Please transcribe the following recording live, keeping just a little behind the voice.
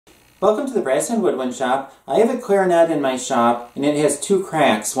Welcome to the Brass and Woodwind shop. I have a clarinet in my shop and it has two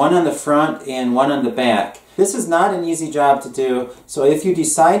cracks, one on the front and one on the back. This is not an easy job to do, so if you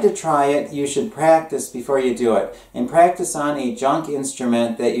decide to try it, you should practice before you do it. And practice on a junk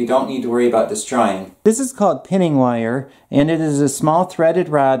instrument that you don't need to worry about destroying. This is called pinning wire, and it is a small threaded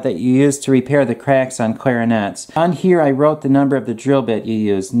rod that you use to repair the cracks on clarinets. On here I wrote the number of the drill bit you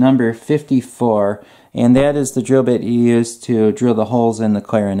use, number 54, and that is the drill bit you use to drill the holes in the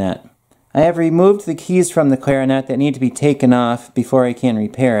clarinet. I have removed the keys from the clarinet that need to be taken off before I can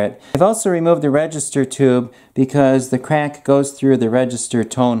repair it. I've also removed the register tube because the crack goes through the register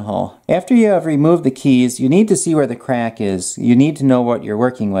tone hole. After you have removed the keys, you need to see where the crack is. You need to know what you're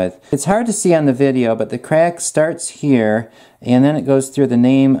working with. It's hard to see on the video, but the crack starts here and then it goes through the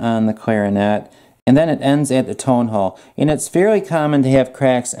name on the clarinet and then it ends at the tone hole. And it's fairly common to have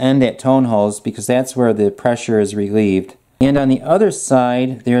cracks end at tone holes because that's where the pressure is relieved. And on the other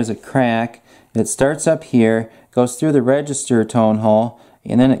side, there's a crack that starts up here, goes through the register tone hole,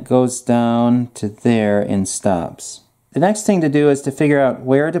 and then it goes down to there and stops. The next thing to do is to figure out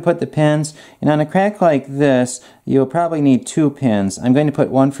where to put the pins. And on a crack like this, you'll probably need two pins. I'm going to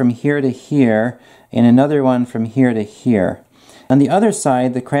put one from here to here, and another one from here to here. On the other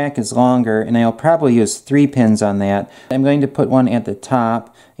side, the crack is longer, and I'll probably use 3 pins on that. I'm going to put one at the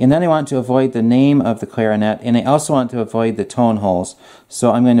top, and then I want to avoid the name of the clarinet, and I also want to avoid the tone holes.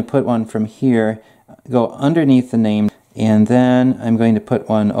 So I'm going to put one from here, go underneath the name, and then I'm going to put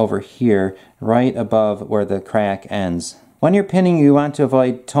one over here, right above where the crack ends. When you're pinning, you want to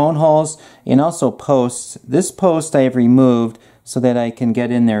avoid tone holes and also posts. This post I have removed so that I can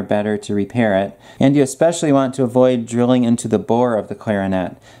get in there better to repair it. And you especially want to avoid drilling into the bore of the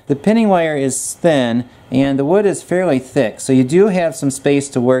clarinet. The pinning wire is thin and the wood is fairly thick, so you do have some space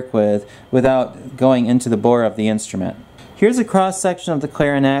to work with without going into the bore of the instrument. Here's a cross section of the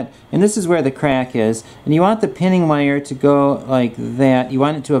clarinet, and this is where the crack is. And you want the pinning wire to go like that. You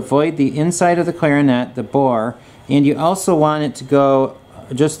want it to avoid the inside of the clarinet, the bore, and you also want it to go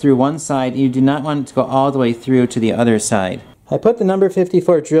just through one side. You do not want it to go all the way through to the other side. I put the number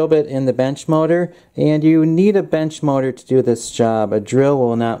 54 drill bit in the bench motor, and you need a bench motor to do this job. A drill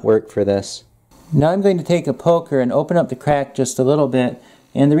will not work for this. Now I'm going to take a poker and open up the crack just a little bit,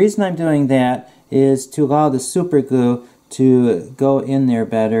 and the reason I'm doing that is to allow the super glue to go in there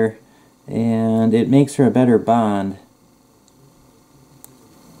better, and it makes for a better bond.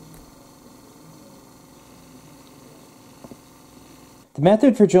 The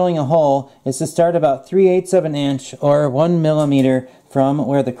method for drilling a hole is to start about 3/8 of an inch or 1 millimeter from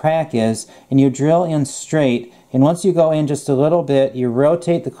where the crack is, and you drill in straight, and once you go in just a little bit, you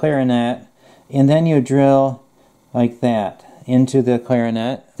rotate the clarinet, and then you drill like that into the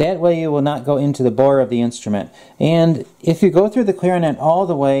clarinet. That way you will not go into the bore of the instrument. And if you go through the clarinet all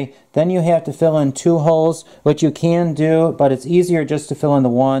the way, then you have to fill in 2 holes, which you can do, but it's easier just to fill in the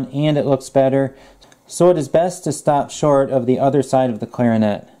one, and it looks better. So it is best to stop short of the other side of the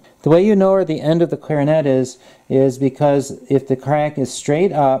clarinet. The way you know where the end of the clarinet is because if the crack is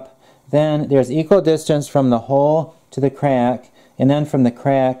straight up, then there's equal distance from the hole to the crack, and then from the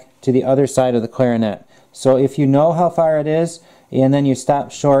crack to the other side of the clarinet. So if you know how far it is, and then you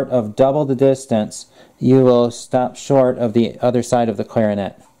stop short of double the distance, you will stop short of the other side of the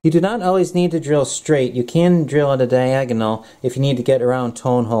clarinet. You do not always need to drill straight. You can drill at a diagonal if you need to get around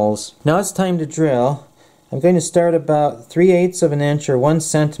tone holes. Now it's time to drill. I'm going to start about 3/8 of an inch or 1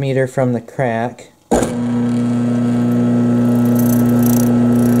 centimeter from the crack. And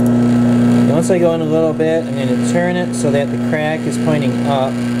once I go in a little bit, I'm going to turn it so that the crack is pointing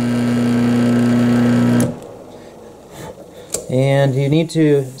up. And you need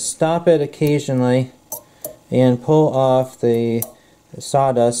to stop it occasionally and pull off the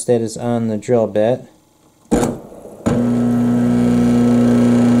sawdust that is on the drill bit.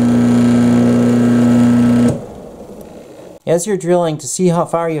 As you're drilling, to see how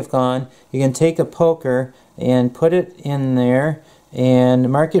far you've gone, you can take a poker and put it in there and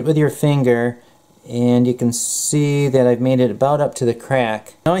mark it with your finger, and you can see that I've made it about up to the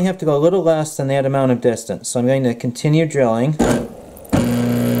crack. Now I have to go a little less than that amount of distance, so I'm going to continue drilling.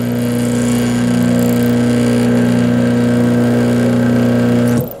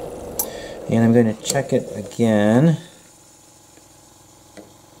 And I'm going to check it again.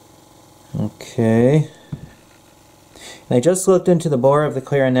 Okay. And I just looked into the bore of the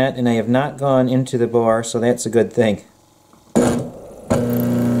clarinet and I have not gone into the bore, so that's a good thing.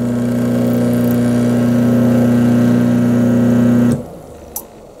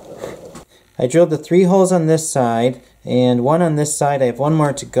 I drilled the 3 holes on this side and 1 on this side. I have 1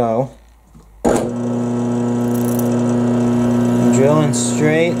 more to go. drilling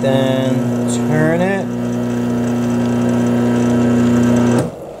straight, then turn it.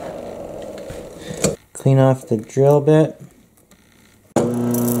 Clean off the drill bit.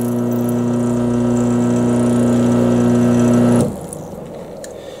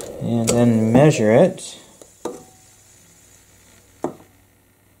 And then measure it.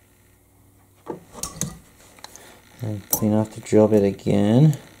 And clean off the drill bit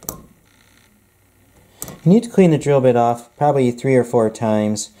again. You need to clean the drill bit off probably 3 or 4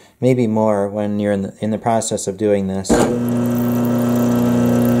 times, maybe more when you're in the process of doing this.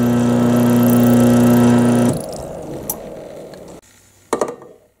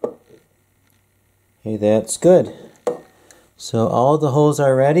 Okay, that's good. So all the holes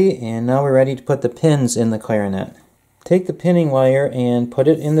are ready, and now we're ready to put the pins in the clarinet. Take the pinning wire and put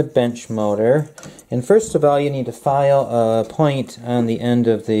it in the bench motor. And first of all, you need to file a point on the end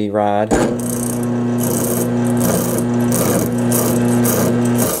of the rod.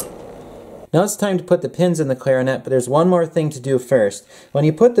 Now it's time to put the pins in the clarinet, but there's one more thing to do first. When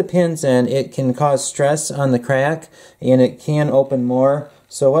you put the pins in, it can cause stress on the crack, and it can open more.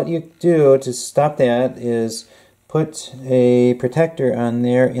 So what you do to stop that is put a protector on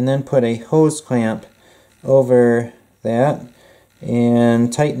there, and then put a hose clamp over that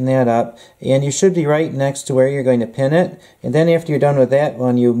and tighten that up, and you should be right next to where you're going to pin it. And then after you're done with that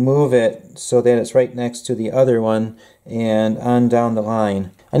one, you move it so that it's right next to the other one and on down the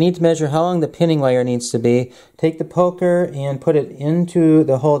line. I need to measure how long the pinning wire needs to be. Take the poker and put it into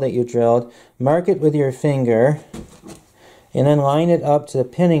the hole that you drilled, mark it with your finger, and then line it up to the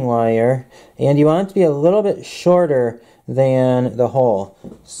pinning wire, and you want it to be a little bit shorter than the hole.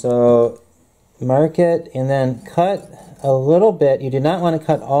 So mark it and then cut a little bit. You do not want to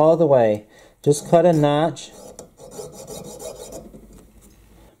cut all the way. Just cut a notch.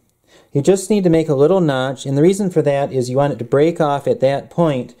 You just need to make a little notch, and the reason for that is you want it to break off at that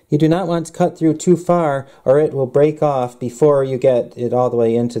point. You do not want to cut through too far, or it will break off before you get it all the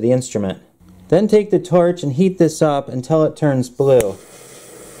way into the instrument. Then take the torch and heat this up until it turns blue.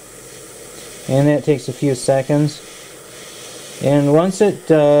 And that takes a few seconds. And once it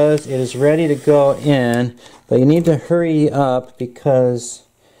does, it is ready to go in, but you need to hurry up because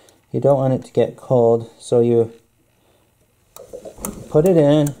you don't want it to get cold. So you put it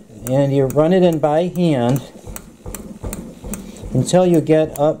in and you run it in by hand until you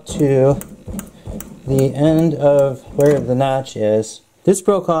get up to the end of where the notch is. This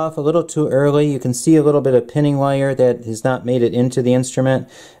broke off a little too early. You can see a little bit of pinning wire that has not made it into the instrument.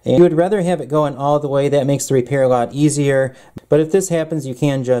 And you would rather have it going all the way. That makes the repair a lot easier. But if this happens, you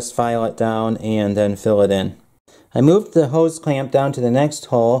can just file it down and then fill it in. I moved the hose clamp down to the next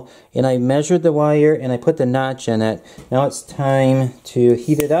hole, and I measured the wire and I put the notch in it. Now it's time to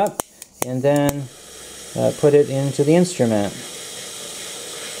heat it up and then put it into the instrument.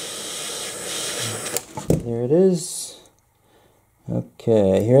 There it is.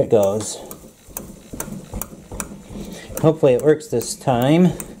 Okay, here it goes. Hopefully it works this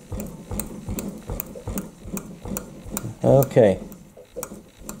time. Okay.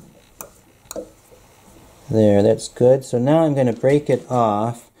 There, that's good. So now I'm going to break it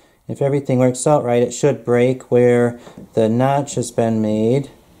off. If everything works out right, it should break where the notch has been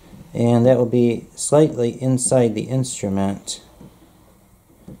made, and that will be slightly inside the instrument.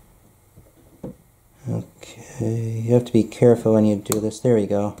 Okay, you have to be careful when you do this. There we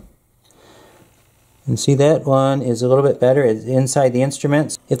go. And see, that one is a little bit better. It's inside the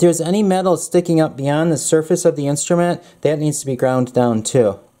instrument. If there's any metal sticking up beyond the surface of the instrument, that needs to be ground down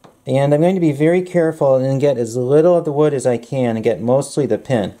too. And I'm going to be very careful and get as little of the wood as I can and get mostly the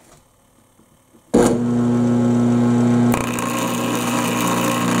pin.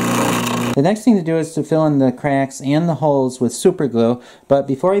 The next thing to do is to fill in the cracks and the holes with super glue, but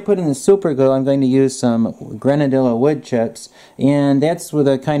before I put in the super glue, I'm going to use some grenadilla wood chips, and that's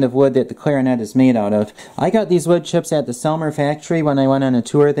the kind of wood that the clarinet is made out of. I got these wood chips at the Selmer factory when I went on a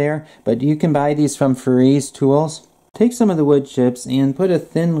tour there, but you can buy these from Ferree's tools. Take some of the wood chips and put a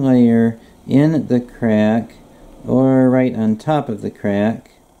thin layer in the crack, or right on top of the crack.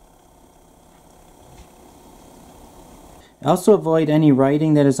 Also avoid any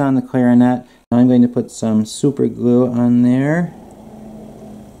writing that is on the clarinet. Now I'm going to put some super glue on there.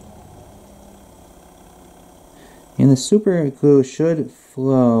 And the super glue should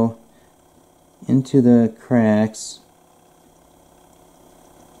flow into the cracks.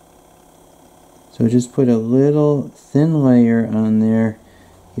 So just put a little thin layer on there.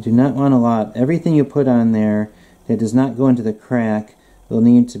 You do not want a lot. Everything you put on there that does not go into the crack will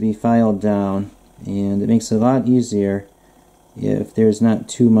need to be filed down. And it makes it a lot easier if there's not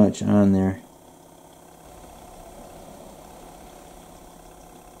too much on there.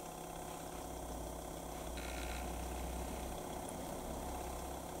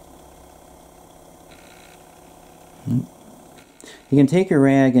 You can take a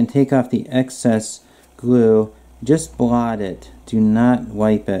rag and take off the excess glue. Just blot it. Do not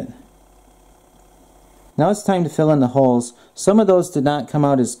wipe it. Now it's time to fill in the holes. Some of those did not come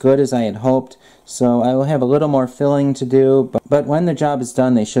out as good as I had hoped, so I will have a little more filling to do, but when the job is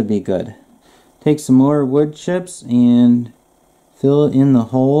done, they should be good. Take some more wood chips and fill in the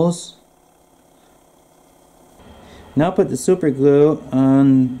holes. Now put the super glue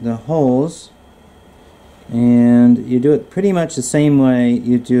on the holes, and you do it pretty much the same way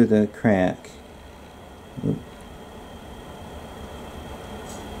you do the crack.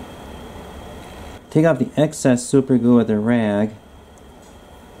 Take off the excess super glue with a rag.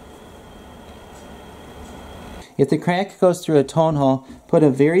 If the crack goes through a tone hole, put a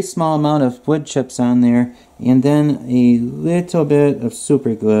very small amount of wood chips on there and then a little bit of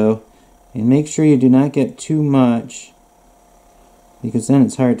super glue. And make sure you do not get too much, because then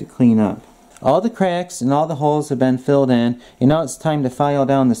it's hard to clean up. All the cracks and all the holes have been filled in, and now it's time to file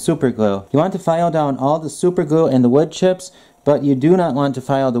down the super glue. You want to file down all the super glue and the wood chips, but you do not want to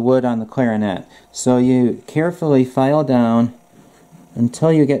file the wood on the clarinet. So you carefully file down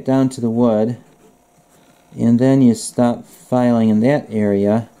until you get down to the wood, and then you stop filing in that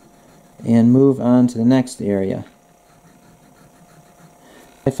area and move on to the next area.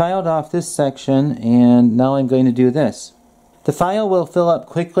 I filed off this section, and now I'm going to do this. The file will fill up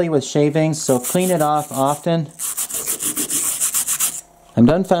quickly with shavings, so clean it off often. I'm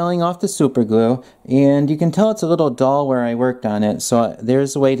done filing off the super glue, and you can tell it's a little dull where I worked on it, so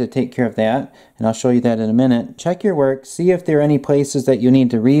there's a way to take care of that, and I'll show you that in a minute. Check your work, see if there are any places that you need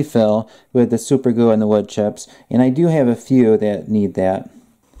to refill with the super glue and the wood chips, and I do have a few that need that.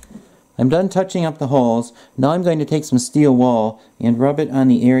 I'm done touching up the holes. Now I'm going to take some steel wool and rub it on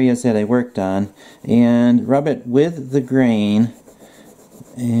the areas that I worked on, and rub it with the grain,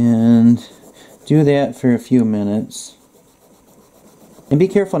 and do that for a few minutes. And be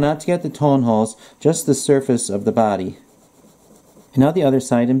careful not to get the tone holes, just the surface of the body. And now the other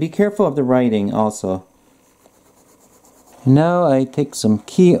side, and be careful of the writing also. And now I take some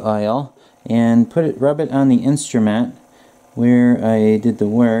key oil and rub it on the instrument where I did the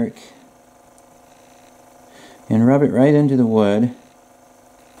work, and rub it right into the wood.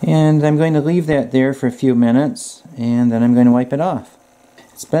 And I'm going to leave that there for a few minutes, and then I'm going to wipe it off.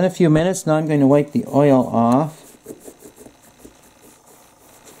 It's been a few minutes, now I'm going to wipe the oil off.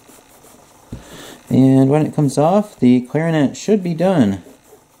 And when it comes off, the clarinet should be done.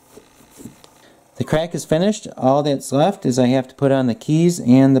 The crack is finished. All that's left is I have to put on the keys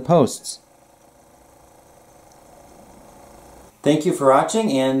and the posts. Thank you for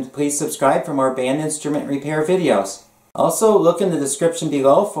watching, and please subscribe for more band instrument repair videos. Also, look in the description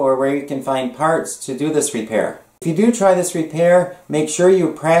below for where you can find parts to do this repair. If you do try this repair, make sure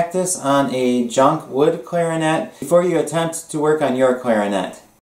you practice on a junk wood clarinet before you attempt to work on your clarinet.